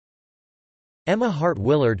Emma Hart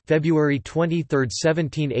Willard (February 23,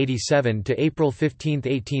 1787 to April 15,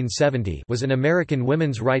 1870) was an American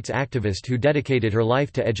women's rights activist who dedicated her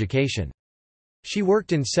life to education. She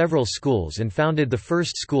worked in several schools and founded the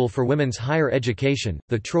first school for women's higher education,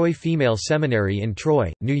 the Troy Female Seminary in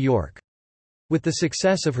Troy, New York. With the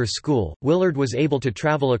success of her school, Willard was able to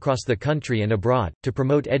travel across the country and abroad, to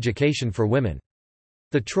promote education for women.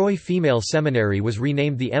 The Troy Female Seminary was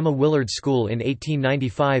renamed the Emma Willard School in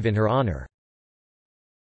 1895 in her honor.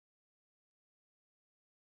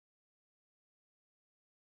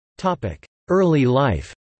 Early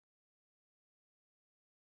life.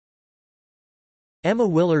 Emma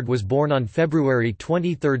Willard was born on February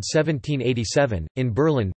 23, 1787, in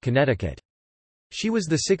Berlin, Connecticut. She was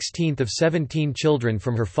the 16th of 17 children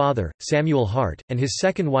from her father, Samuel Hart, and his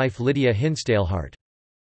second wife Lydia Hinsdale Hart.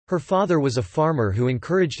 Her father was a farmer who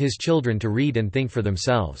encouraged his children to read and think for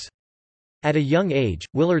themselves. At a young age,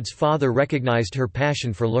 Willard's father recognized her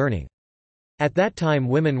passion for learning. At that time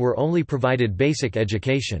women were only provided basic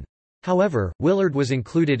education. However, Willard was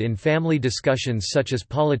included in family discussions such as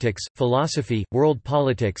politics, philosophy, world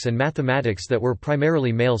politics and mathematics that were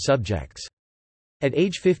primarily male subjects. At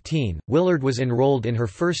age 15, Willard was enrolled in her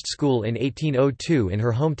first school in 1802 in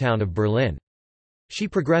her hometown of Berlin. She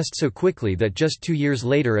progressed so quickly that just 2 years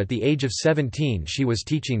later at the age of 17 she was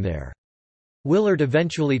teaching there. Willard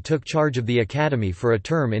eventually took charge of the academy for a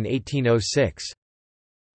term in 1806.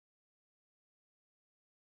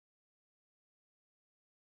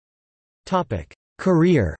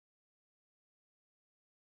 Career.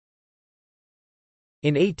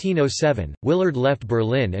 In 1807, Willard left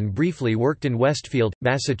Berlin and briefly worked in Westfield,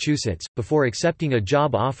 Massachusetts, before accepting a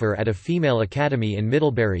job offer at a female academy in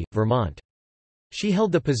Middlebury, Vermont. She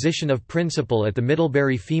held the position of principal at the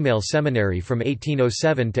Middlebury Female Seminary from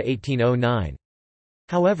 1807 to 1809.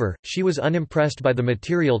 However, she was unimpressed by the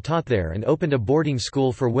material taught there and opened a boarding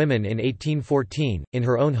school for women in 1814, in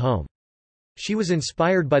her own home. She was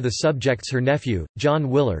inspired by the subjects her nephew, John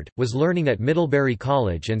Willard, was learning at Middlebury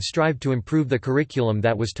College and strived to improve the curriculum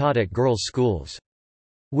that was taught at girls' schools.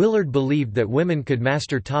 Willard believed that women could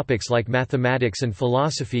master topics like mathematics and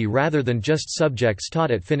philosophy rather than just subjects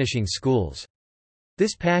taught at finishing schools.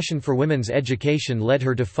 This passion for women's education led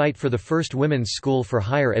her to fight for the first women's school for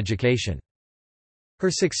higher education. Her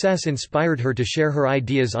success inspired her to share her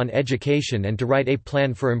ideas on education and to write a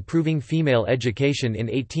plan for improving female education in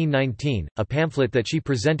 1819, a pamphlet that she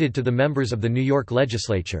presented to the members of the New York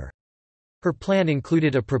legislature. Her plan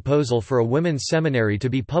included a proposal for a women's seminary to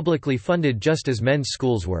be publicly funded just as men's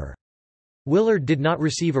schools were. Willard did not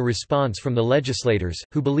receive a response from the legislators,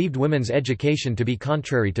 who believed women's education to be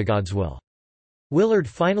contrary to God's will. Willard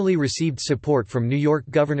finally received support from New York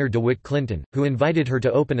Governor DeWitt Clinton, who invited her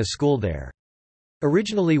to open a school there.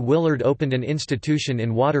 Originally Willard opened an institution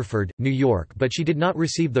in Waterford, New York, but she did not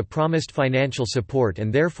receive the promised financial support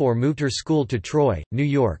and therefore moved her school to Troy, New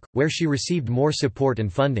York, where she received more support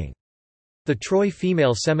and funding. The Troy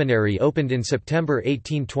Female Seminary opened in September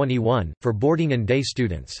 1821, for boarding and day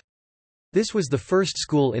students. This was the first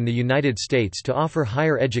school in the United States to offer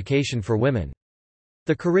higher education for women.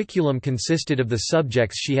 The curriculum consisted of the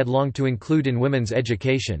subjects she had longed to include in women's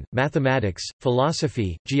education: mathematics,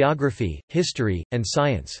 philosophy, geography, history, and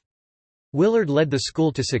science. Willard led the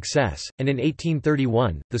school to success, and in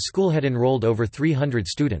 1831, the school had enrolled over 300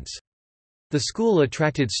 students. The school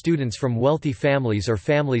attracted students from wealthy families or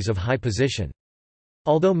families of high position.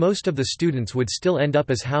 Although most of the students would still end up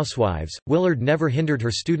as housewives, Willard never hindered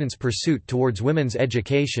her students' pursuit towards women's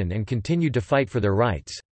education and continued to fight for their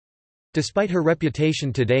rights. Despite her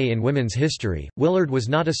reputation today in women's history, Willard was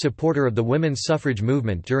not a supporter of the women's suffrage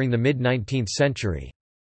movement during the mid-19th century.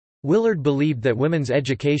 Willard believed that women's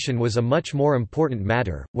education was a much more important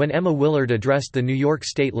matter. When Emma Willard addressed the New York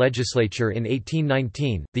State Legislature in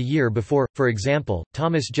 1819, the year before, for example,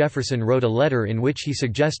 Thomas Jefferson wrote a letter in which he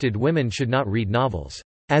suggested women should not read novels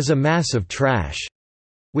as a mass of trash,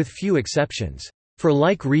 with few exceptions. For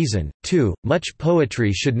like reason, too, much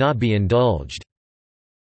poetry should not be indulged.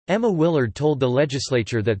 Emma Willard told the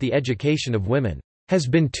legislature that the education of women has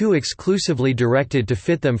been too exclusively directed to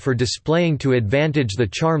fit them for displaying to advantage the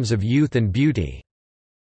charms of youth and beauty.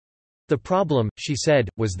 The problem, she said,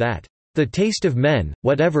 was that the taste of men,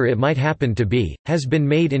 whatever it might happen to be, has been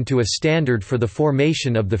made into a standard for the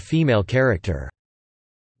formation of the female character.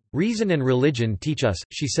 Reason and religion teach us,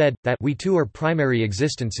 she said, that we too are primary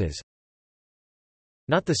existences,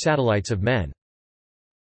 not the satellites of men.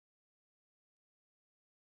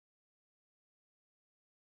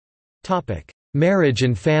 Marriage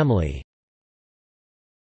and family.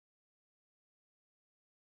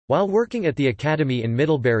 While working at the academy in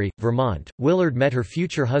Middlebury, Vermont, Willard met her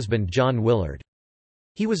future husband John Willard.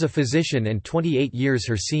 He was a physician and 28 years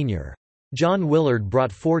her senior. John Willard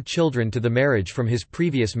brought 4 children to the marriage from his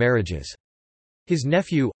previous marriages. His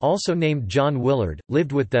nephew, also named John Willard,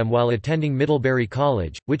 lived with them while attending Middlebury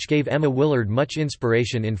College, which gave Emma Willard much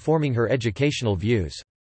inspiration in forming her educational views.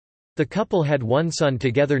 The couple had one son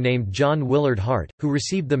together named John Willard Hart, who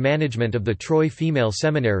received the management of the Troy Female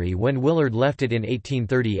Seminary when Willard left it in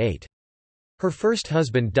 1838. Her first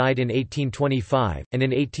husband died in 1825, and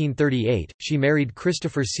in 1838, she married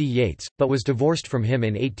Christopher C. Yates, but was divorced from him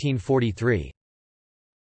in 1843.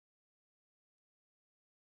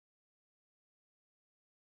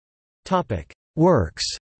 Works.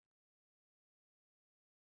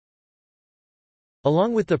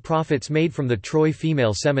 Along with the profits made from the Troy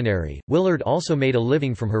Female Seminary, Willard also made a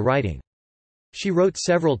living from her writing. She wrote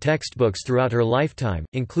several textbooks throughout her lifetime,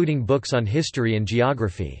 including books on history and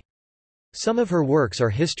geography. Some of her works are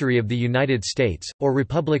History of the United States, or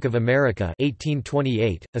Republic of America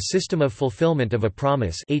 1828, A System of Fulfillment of a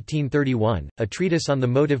Promise 1831, A Treatise on the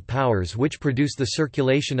Motive Powers which Produce the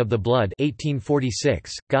Circulation of the Blood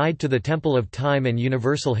 1846, Guide to the Temple of Time and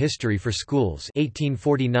Universal History for Schools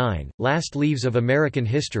 1849, Last Leaves of American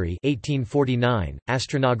History 1849,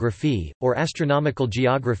 Astronographie, or Astronomical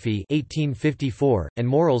Geography 1854, and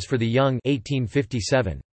Morals for the Young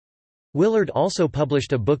 1857. Willard also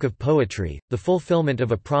published a book of poetry, The Fulfillment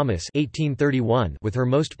of a Promise 1831, with her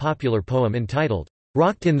most popular poem entitled,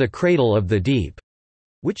 "Rocked in the Cradle of the Deep",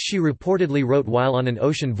 which she reportedly wrote while on an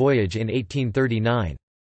ocean voyage in 1839.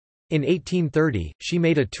 In 1830, she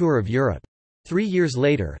made a tour of Europe. 3 years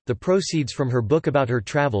later, the proceeds from her book about her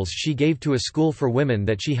travels she gave to a school for women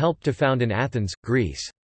that she helped to found in Athens,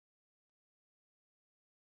 Greece.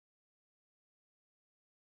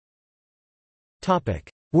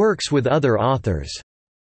 Works with other authors.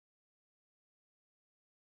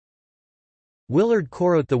 Willard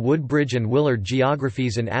co-wrote the Woodbridge and Willard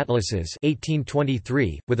Geographies and Atlases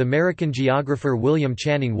 1823, with American geographer William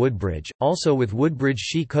Channing Woodbridge. Also with Woodbridge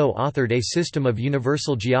she co-authored A System of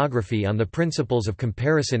Universal Geography on the Principles of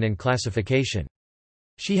Comparison and Classification.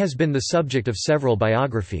 She has been the subject of several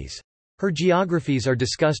biographies. Her geographies are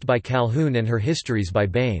discussed by Calhoun and her histories by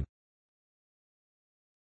Bain.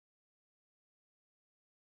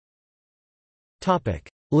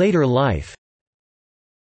 Later life.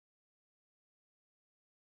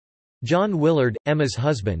 John Willard, Emma's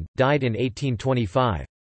husband, died in 1825.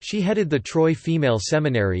 She headed the Troy Female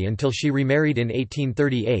Seminary until she remarried in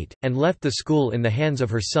 1838, and left the school in the hands of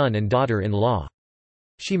her son and daughter-in-law.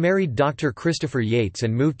 She married Dr. Christopher Yates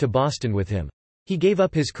and moved to Boston with him. He gave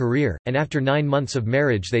up his career, and after 9 months of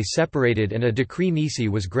marriage they separated and a decree nisi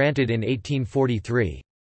was granted in 1843.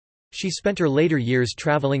 She spent her later years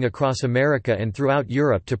traveling across America and throughout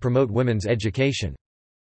Europe to promote women's education.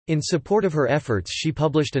 In support of her efforts she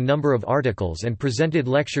published a number of articles and presented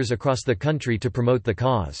lectures across the country to promote the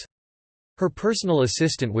cause. Her personal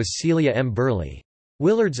assistant was Celia M. Burley.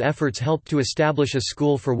 Willard's efforts helped to establish a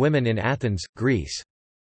school for women in Athens, Greece.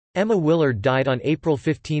 Emma Willard died on April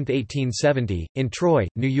 15, 1870, in Troy,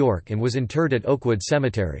 New York and was interred at Oakwood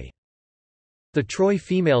Cemetery. The Troy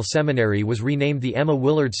Female Seminary was renamed the Emma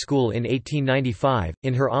Willard School in 1895,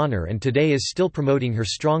 in her honor and today is still promoting her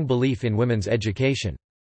strong belief in women's education.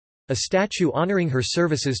 A statue honoring her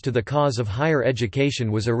services to the cause of higher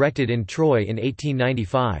education was erected in Troy in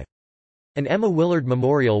 1895. An Emma Willard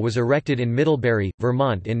Memorial was erected in Middlebury,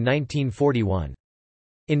 Vermont in 1941.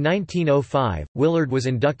 In 1905, Willard was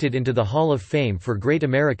inducted into the Hall of Fame for Great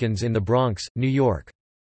Americans in the Bronx, New York.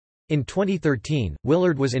 In 2013,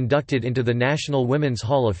 Willard was inducted into the National Women's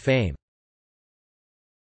Hall of Fame.